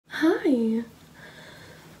Hi.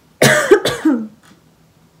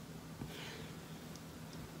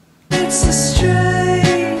 It's a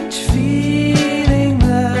strange feeling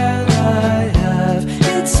that I have.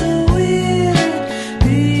 It's a weird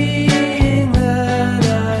being that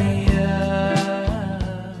I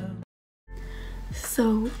am.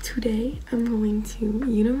 So today I'm going to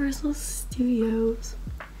Universal Studios.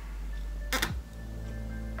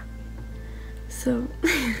 So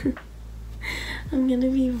I'm gonna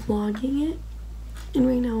be vlogging it, and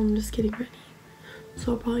right now I'm just getting ready.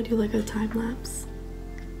 So I'll probably do like a time lapse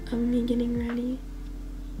of me getting ready.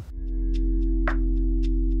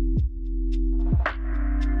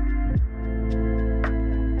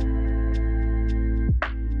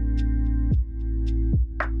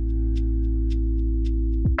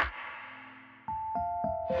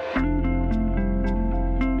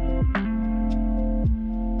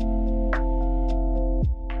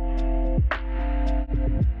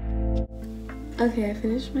 Okay, I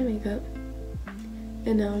finished my makeup,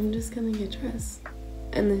 and now I'm just gonna get dressed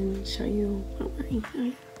and then show you what I'm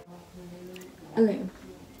wearing. Okay,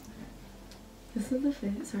 this is the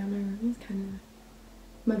fit. Sorry, my room is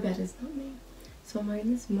my bed is not made. So I'm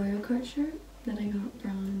wearing this Mario Kart shirt that I got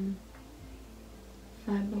from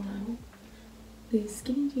Five Below. These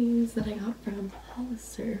skinny jeans that I got from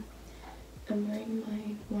Hollister. I'm wearing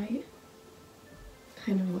my white,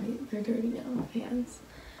 kind of white, they're dirty now, pants.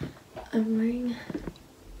 I'm wearing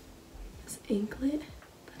this anklet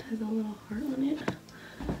that has a little heart on it.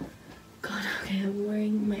 God, okay, I'm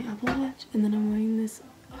wearing my Apple Watch, and then I'm wearing this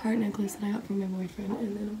heart necklace that I got from my boyfriend,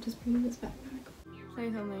 and then I'm just bringing this backpack.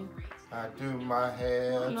 Say something. I do my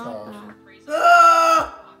hair toss.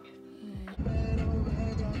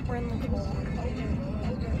 We're in the cold.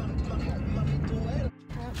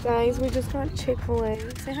 Guys, we just got Chick-fil-A.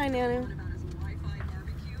 Say hi, Nanu.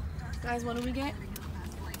 Guys, what did we get?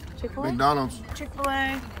 Chick-fil-A? McDonald's.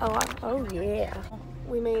 Chick-fil-A. Oh yeah.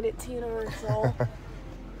 We made it to Universal.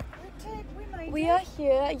 We are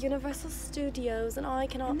here at Universal Studios, and I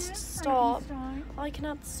cannot stop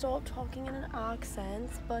talking in an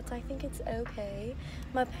accent, but I think it's okay.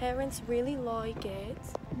 My parents really like it.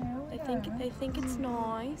 They think it's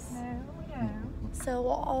nice. So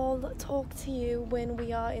I'll talk to you when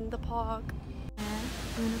we are in the park.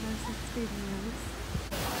 Universal Studios.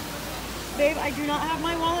 Babe, I do not have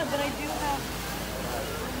my wallet, but I do have...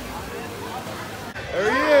 There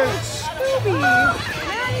he is! Scooby!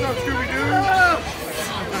 What's up, Scooby-Doo?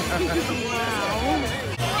 Wow.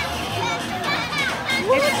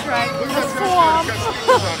 It's Shrek. Look at The that swamp. got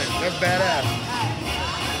stickers on it. That's badass.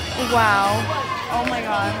 Wow. Oh my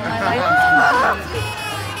god. My life is complete.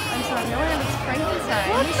 I'm sorry. No, it's Frankenstein.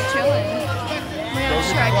 He's chilling. Oh my god, it's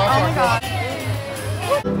Shrek. Oh my god.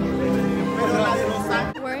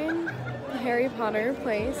 We're in the Harry Potter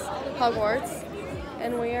place, Hogwarts,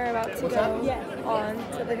 and we are about to go on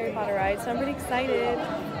to the Harry Potter ride, so I'm pretty excited.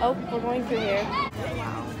 Oh, we're going through here.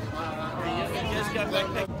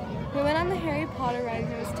 We went on the Harry Potter ride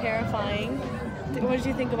and it was terrifying. What did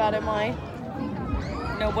you think about it, Mai?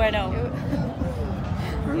 No bueno.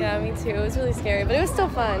 Yeah, me too. It was really scary, but it was still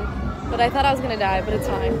fun. But I thought I was gonna die, but it's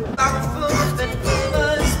fine.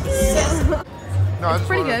 No, It's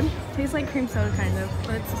pretty good. Tastes like cream soda kind of,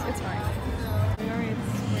 but it's fine.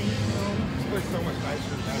 It's so much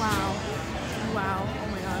nicer. Wow. Wow. Oh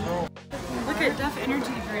my god. Look at Duff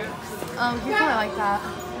Energy Drinks. You probably like that.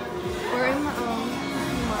 We're in the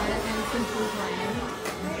mud and Simpsons Land.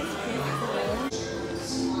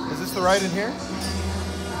 Is this the ride in here?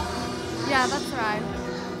 Yeah, that's the ride.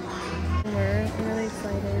 We're really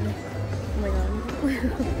excited. Oh my god.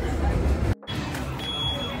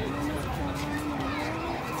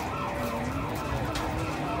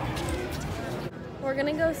 We're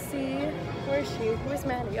gonna go see, where's she? Where's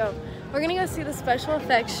Maddie? Oh, we're gonna go see the special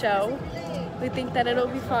effects show. We think that it'll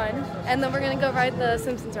be fun. And then we're gonna go ride the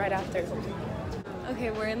Simpsons ride after.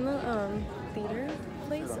 Okay, we're in the theater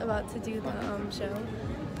place about to do the show.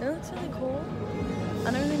 It looks really cool.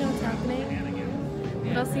 I don't really know what's happening,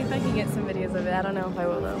 but I'll see if I can get some videos of it. I don't know if I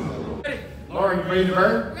will though. Laura, you ready to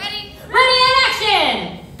burn? Ready? Ready and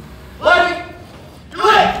action! Ready? Do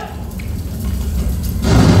it!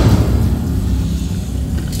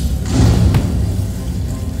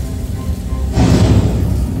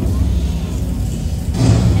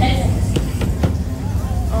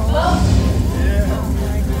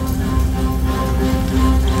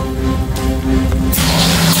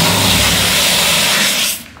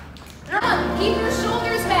 Keep your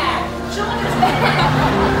shoulders back. Shoulders back.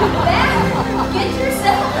 Back. Get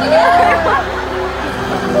yourself together.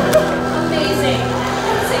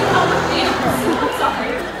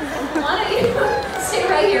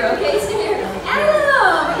 here, okay? Sit here.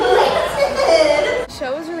 Oh, The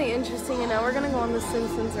show was really interesting, and now we're gonna go on the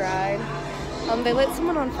Simpsons ride. They lit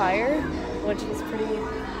someone on fire, which was pretty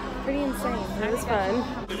insane. It was fun.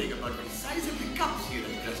 About the size of the cups here at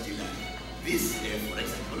Krusty Land. This, for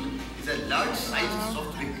example, is a large sized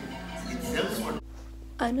soft drink. It sells for.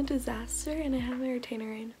 I'm a disaster, and I have my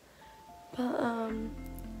retainer in. But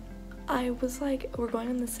I was like, we're going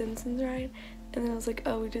on the Simpsons ride, and then I was like,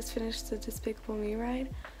 oh, we just finished the Despicable Me ride.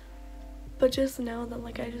 But just know that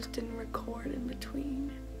like I just didn't record in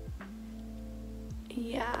between.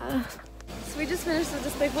 Yeah. So we just finished the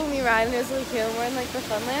Despicable Me ride, and it was really cute. We're in like the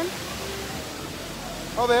Funland.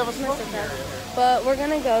 Oh, they have a smoking area here. But we're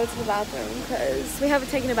gonna go to the bathroom because we haven't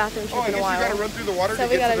taken a bathroom trip in a while. You gotta run through the water so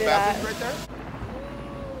to get to the bathroom right there?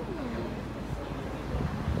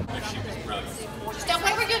 Just don't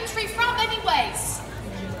play where you're from anyways.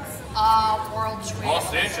 World trip.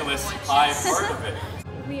 Los Angeles, I'm part of it.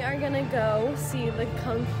 We are gonna go see the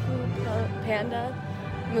Kung Fu Panda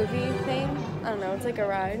movie thing. I don't know, it's like a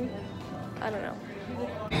ride. I don't know.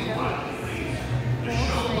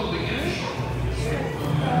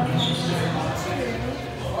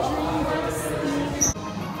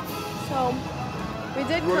 So, we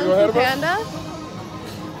did Kung Fu Panda.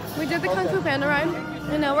 We did the Kung Fu Panda ride.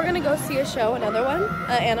 And now we're gonna go see a show, another one,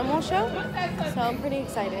 an animal show. So I'm pretty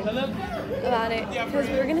excited about it because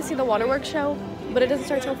we were gonna see the Waterworks show, but it doesn't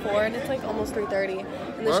start till 4 and it's like almost 3:30,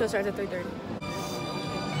 and the show starts at 3:30.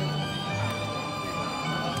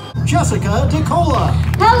 Jessica DeCola.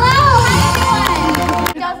 hello,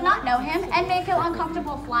 everyone! Does not know him and may feel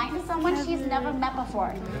uncomfortable flying to someone she's never met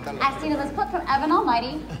before. As seen in this clip from Evan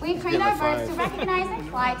Almighty, we train our birds to recognize and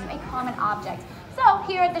fly to a common object. So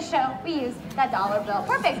here at the show, we use that dollar bill.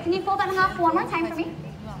 Perfect. Can you fold that in half one more time for me?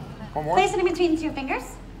 One more? Place it in between 2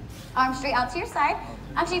 fingers. Arms straight out to your side.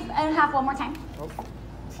 Actually, in half one more time.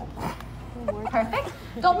 Perfect.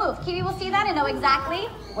 Don't move. Kiwi will see that and know exactly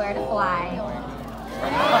where to fly.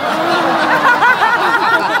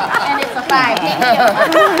 And it's a 5. Thank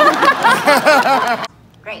you.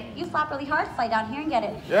 Great. You flap really hard. Fly down here and get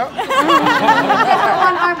it. Yep.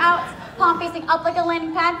 One arm out. Palm facing up like a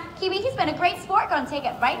landing pad. Kiwi, he's been a great sport. Gonna take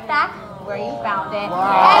it right back where you found it. Wow.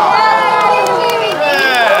 And Kiwi, thank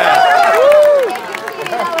you, Kiwi.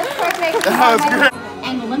 That was perfect. That was great.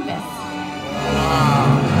 And Olympus.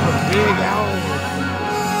 Big owl.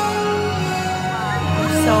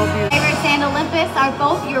 So beautiful. Iris and Olympus are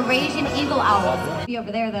both Eurasian eagle owls. Be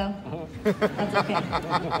over there though. That's okay.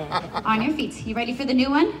 On your feet. You ready for the new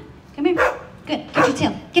one? Come here. Good. Get your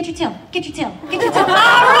tail. Get your tail. Get your tail. Get your tail. All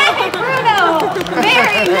right, Bruno.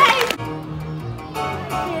 Very nice.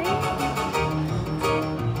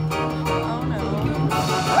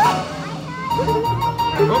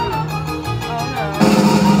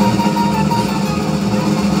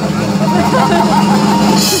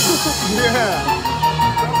 Yeah.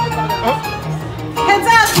 Oh. Heads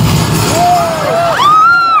up!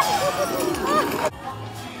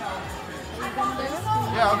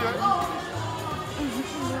 Yeah, I'll do it.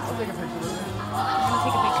 I'll take a picture of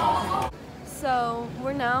it. So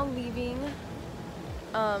we're now leaving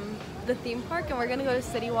the theme park, and we're gonna go to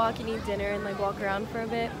City Walk and eat dinner and like walk around for a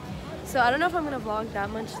bit. So I don't know if I'm gonna vlog that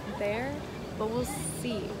much there, but we'll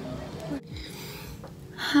see.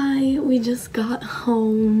 Hi, we just got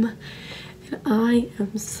home and I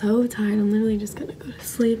am so tired. I'm literally just gonna go to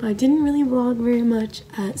sleep. I didn't really vlog very much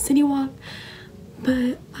at City Walk,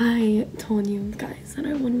 but I told you guys that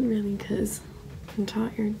I wouldn't really because I'm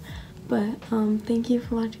tired. But thank you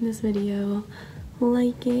for watching this video.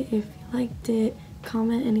 Like it if you liked it,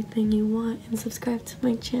 comment anything you want, and subscribe to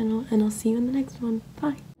my channel, and I'll see you in the next one.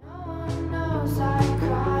 Bye. No one knows I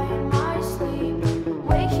cry in my sleep.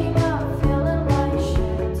 Waking